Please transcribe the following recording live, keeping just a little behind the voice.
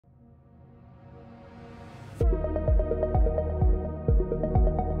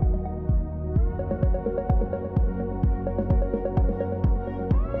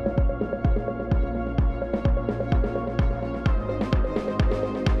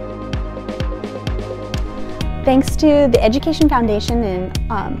Thanks to the Education Foundation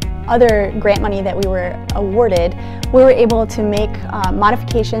and other grant money that we were awarded, we were able to make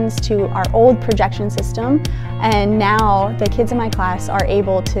modifications to our old projection system, and now the kids in my class are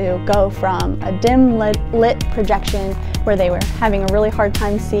able to go from a dim lit projection where they were having a really hard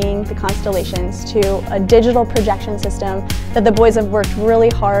time seeing the constellations to a digital projection system that the boys have worked really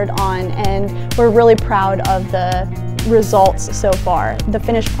hard on, and we're really proud of the results so far. The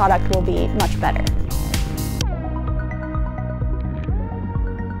finished product will be much better.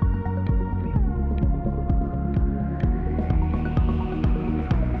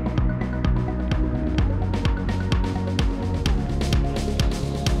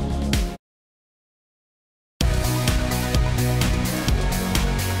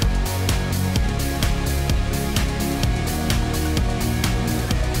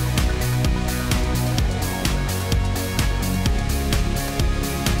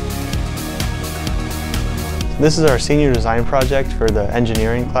 This is our senior design project for the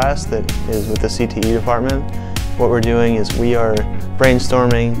engineering class that is with the CTE department. What we're doing is we are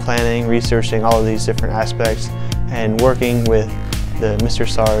brainstorming, planning, researching all of these different aspects and working with Mr.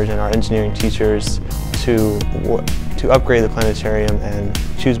 Sarge and our engineering teachers to upgrade the planetarium and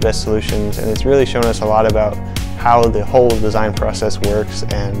choose best solutions. And it's really shown us a lot about how the whole design process works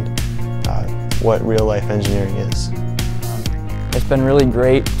and what real-life engineering is. It's been really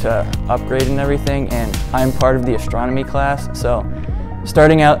great to upgrade and everything, and I'm part of the astronomy class, so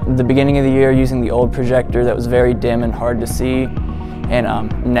starting out at the beginning of the year using the old projector that was very dim and hard to see,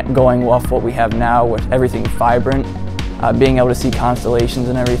 and going off what we have now with everything vibrant, being able to see constellations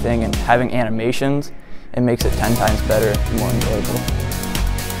and everything and having animations, it makes it 10 times better and more enjoyable.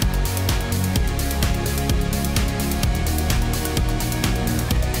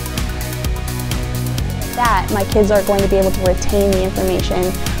 My kids are going to be able to retain the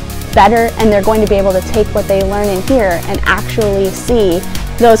information better, and they're going to be able to take what they learn in here and actually see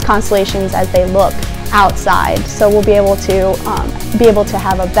those constellations as they look outside. So we'll be able to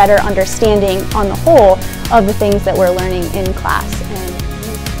have a better understanding on the whole of the things that we're learning in class. And